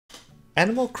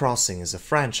Animal Crossing is a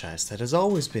franchise that has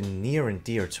always been near and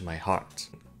dear to my heart.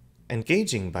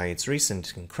 Engaging by its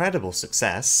recent incredible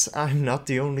success, I'm not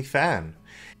the only fan.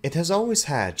 It has always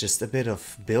had just a bit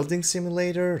of building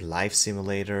simulator, life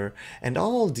simulator, and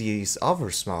all these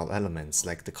other small elements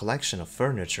like the collection of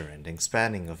furniture and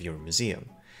expanding of your museum.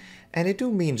 And I do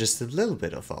mean just a little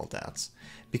bit of all that,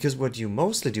 because what you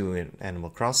mostly do in Animal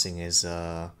Crossing is,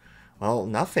 well,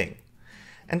 nothing.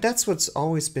 And that's what's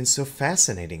always been so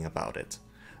fascinating about it.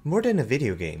 More than a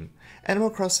video game, Animal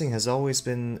Crossing has always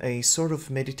been a sort of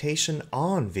meditation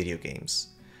on video games.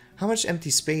 How much empty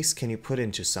space can you put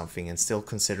into something and still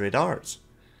consider it art?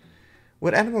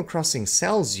 What Animal Crossing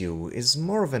sells you is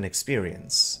more of an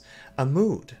experience, a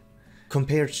mood,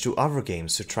 compared to other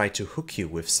games who try to hook you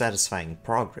with satisfying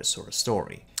progress or a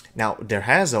story. Now, there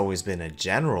has always been a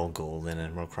general goal in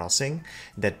Animal Crossing,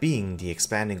 that being the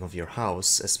expanding of your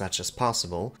house as much as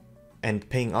possible, and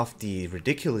paying off the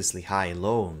ridiculously high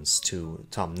loans to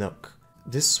Tom Nook.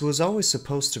 This was always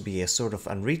supposed to be a sort of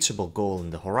unreachable goal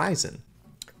in the horizon.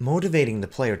 Motivating the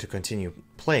player to continue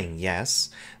playing, yes,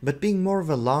 but being more of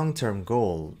a long-term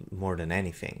goal more than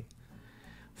anything.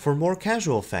 For more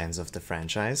casual fans of the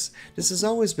franchise, this has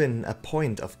always been a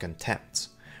point of contempt.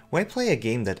 Why play a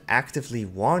game that actively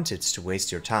wanted to waste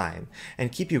your time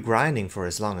and keep you grinding for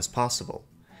as long as possible?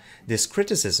 This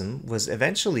criticism was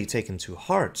eventually taken to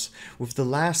heart with the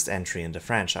last entry in the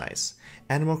franchise,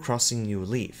 Animal Crossing New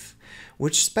Leaf,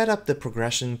 which sped up the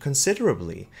progression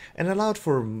considerably and allowed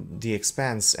for the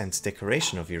expanse and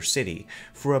decoration of your city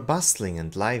through a bustling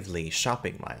and lively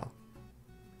shopping mall.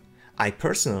 I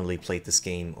personally played this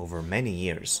game over many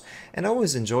years, and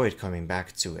always enjoyed coming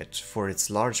back to it for its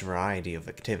large variety of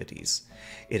activities.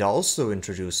 It also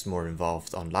introduced more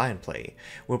involved online play,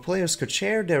 where players could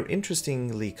share their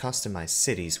interestingly customized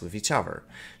cities with each other,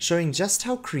 showing just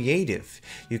how creative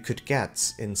you could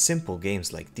get in simple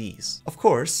games like these. Of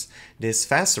course, this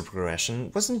faster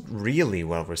progression wasn't really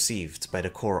well received by the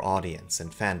core audience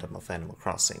and fandom of Animal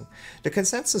Crossing. The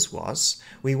consensus was,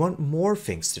 we want more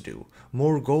things to do,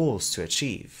 more goals to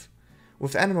achieve.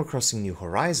 With Animal Crossing New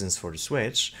Horizons for the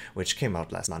Switch, which came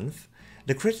out last month,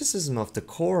 the criticism of the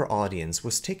core audience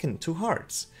was taken to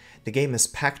heart. The game is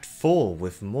packed full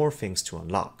with more things to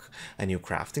unlock, a new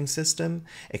crafting system,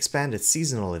 expanded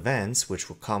seasonal events which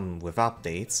will come with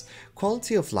updates,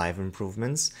 quality of life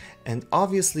improvements, and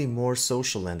obviously more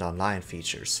social and online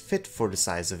features fit for the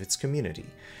size of its community,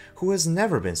 who has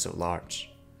never been so large.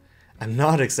 I'm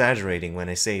not exaggerating when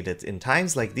I say that in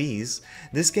times like these,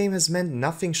 this game has meant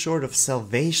nothing short of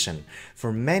salvation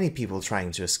for many people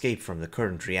trying to escape from the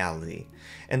current reality,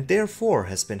 and therefore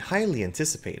has been highly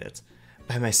anticipated,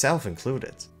 by myself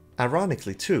included.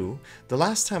 Ironically too, the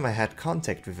last time I had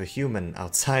contact with a human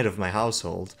outside of my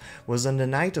household was on the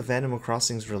night of Animal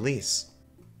Crossing's release.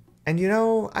 And you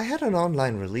know, I had an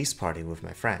online release party with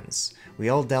my friends. We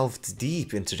all delved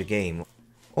deep into the game,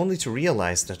 only to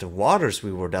realize that the waters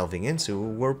we were delving into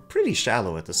were pretty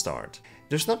shallow at the start.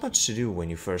 There's not much to do when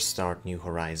you first start New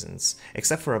Horizons,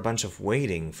 except for a bunch of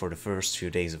waiting for the first few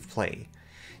days of play.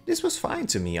 This was fine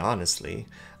to me, honestly.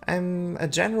 I'm a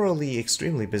generally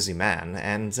extremely busy man,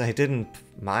 and I didn't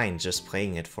mind just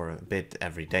playing it for a bit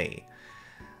every day.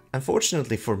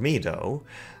 Unfortunately for me though,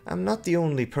 I'm not the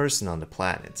only person on the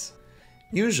planet.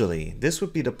 Usually, this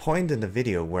would be the point in the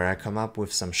video where I come up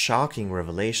with some shocking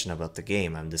revelation about the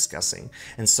game I'm discussing,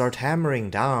 and start hammering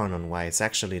down on why it's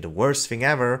actually the worst thing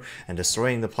ever, and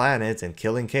destroying the planet and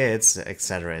killing kids,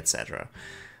 etc, etc.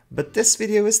 But this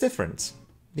video is different,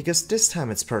 because this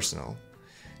time it's personal.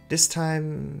 This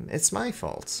time, it's my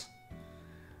fault.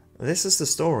 This is the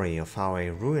story of how I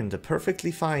ruined a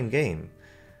perfectly fine game.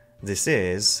 This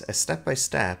is a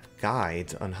step-by-step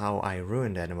guide on how I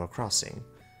ruined Animal Crossing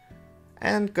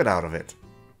and got out of it.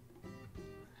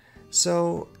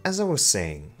 So, as I was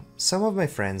saying, some of my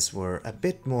friends were a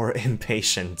bit more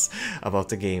impatient about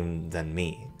the game than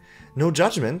me. No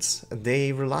judgment,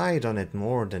 they relied on it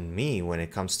more than me when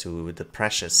it comes to the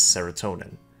precious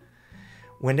serotonin.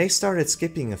 When they started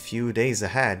skipping a few days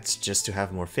ahead just to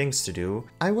have more things to do,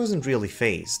 I wasn't really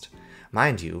fazed.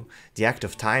 Mind you, the act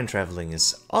of time traveling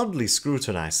is oddly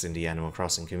scrutinized in the Animal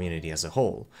Crossing community as a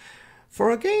whole. For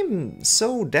a game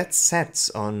so dead set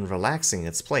on relaxing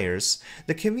its players,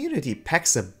 the community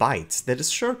packs a bite that is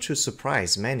sure to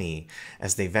surprise many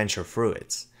as they venture through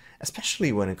it,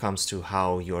 especially when it comes to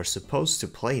how you are supposed to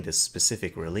play this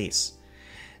specific release.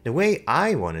 The way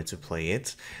I wanted to play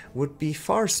it would be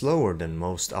far slower than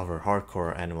most other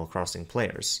hardcore Animal Crossing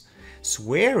players,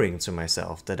 swearing to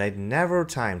myself that I'd never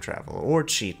time travel or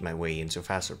cheat my way into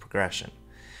faster progression.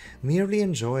 Merely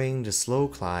enjoying the slow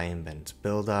climb and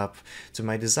build up to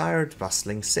my desired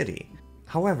bustling city.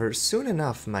 However, soon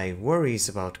enough my worries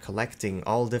about collecting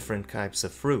all different types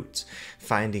of fruit,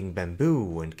 finding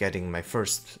bamboo and getting my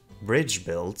first bridge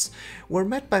built were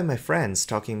met by my friends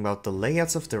talking about the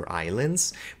layouts of their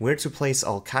islands, where to place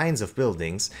all kinds of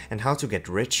buildings, and how to get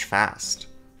rich fast.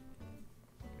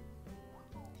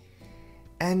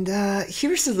 And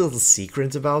here's a little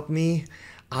secret about me.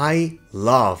 I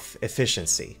love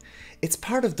efficiency. It's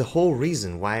part of the whole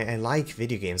reason why I like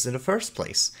video games in the first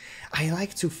place. I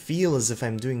like to feel as if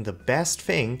I'm doing the best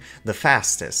thing the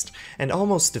fastest, and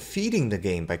almost defeating the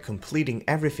game by completing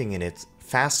everything in it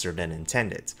faster than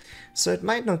intended. So it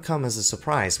might not come as a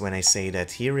surprise when I say that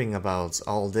hearing about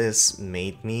all this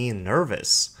made me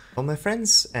nervous. While my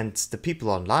friends and the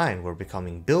people online were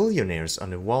becoming billionaires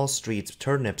on the Wall Street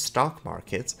turnip stock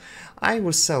market, I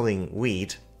was selling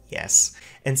weed, yes,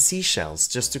 and seashells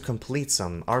just to complete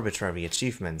some arbitrary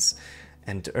achievements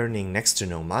and earning next to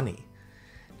no money.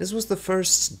 This was the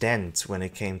first dent when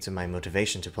it came to my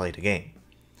motivation to play the game.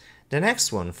 The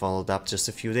next one followed up just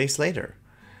a few days later.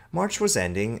 March was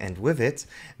ending, and with it,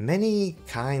 many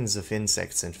kinds of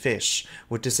insects and fish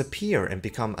would disappear and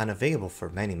become unavailable for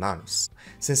many months.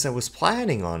 Since I was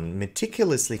planning on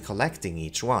meticulously collecting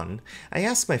each one, I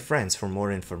asked my friends for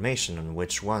more information on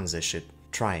which ones I should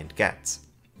try and get.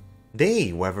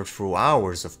 They weathered through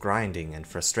hours of grinding and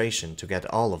frustration to get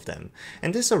all of them,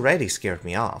 and this already scared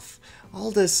me off.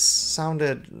 All this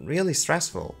sounded really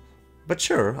stressful. But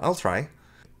sure, I'll try.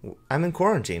 I'm in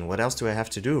quarantine, what else do I have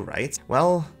to do, right?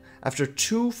 Well, after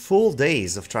 2 full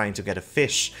days of trying to get a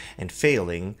fish and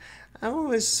failing, I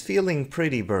was feeling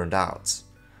pretty burned out.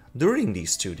 During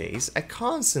these 2 days, I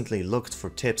constantly looked for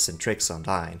tips and tricks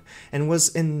online, and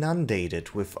was inundated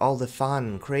with all the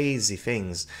fun, crazy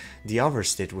things the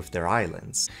others did with their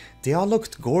islands. They all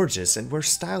looked gorgeous and were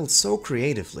styled so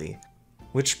creatively,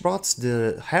 which brought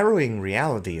the harrowing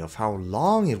reality of how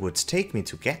long it would take me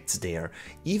to get there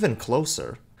even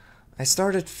closer. I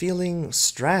started feeling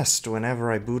stressed whenever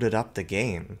I booted up the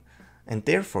game, and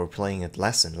therefore playing it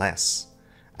less and less.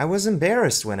 I was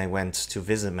embarrassed when I went to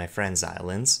visit my friends'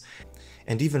 islands,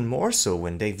 and even more so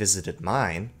when they visited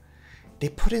mine. They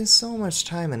put in so much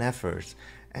time and effort,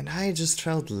 and I just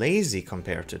felt lazy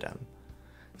compared to them.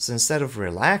 So instead of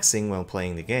relaxing while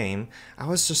playing the game, I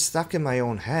was just stuck in my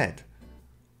own head,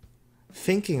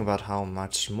 thinking about how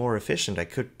much more efficient I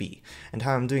could be, and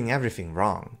how I'm doing everything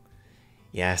wrong.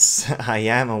 Yes, I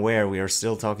am aware we are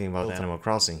still talking about Animal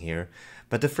Crossing here,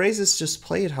 but the phrase is just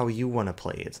play it how you want to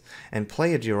play it, and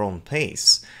play at your own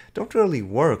pace. Don't really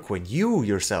work when you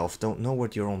yourself don't know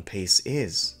what your own pace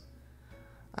is.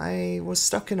 I was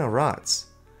stuck in a rut.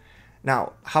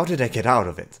 Now, how did I get out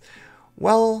of it?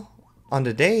 Well, on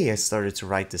the day I started to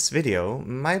write this video,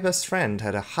 my best friend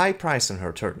had a high price on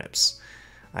her turnips.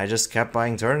 I just kept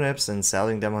buying turnips and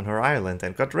selling them on her island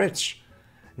and got rich,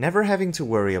 never having to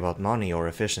worry about money or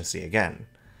efficiency again.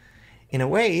 In a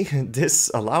way,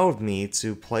 this allowed me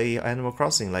to play Animal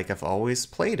Crossing like I've always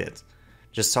played it.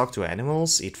 Just talk to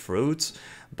animals, eat fruit,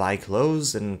 buy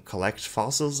clothes, and collect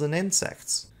fossils and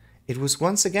insects. It was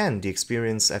once again the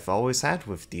experience I've always had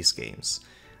with these games.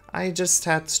 I just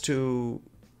had to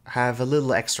have a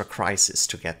little extra crisis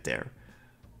to get there.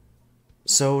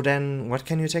 So then, what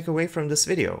can you take away from this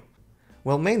video?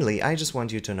 Well, mainly, I just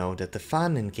want you to know that the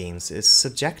fun in games is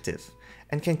subjective,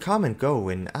 and can come and go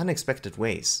in unexpected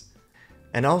ways.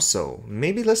 And also,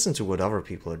 maybe listen to what other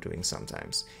people are doing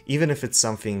sometimes, even if it's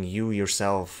something you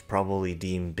yourself probably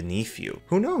deem beneath you.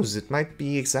 Who knows, it might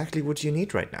be exactly what you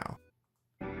need right now.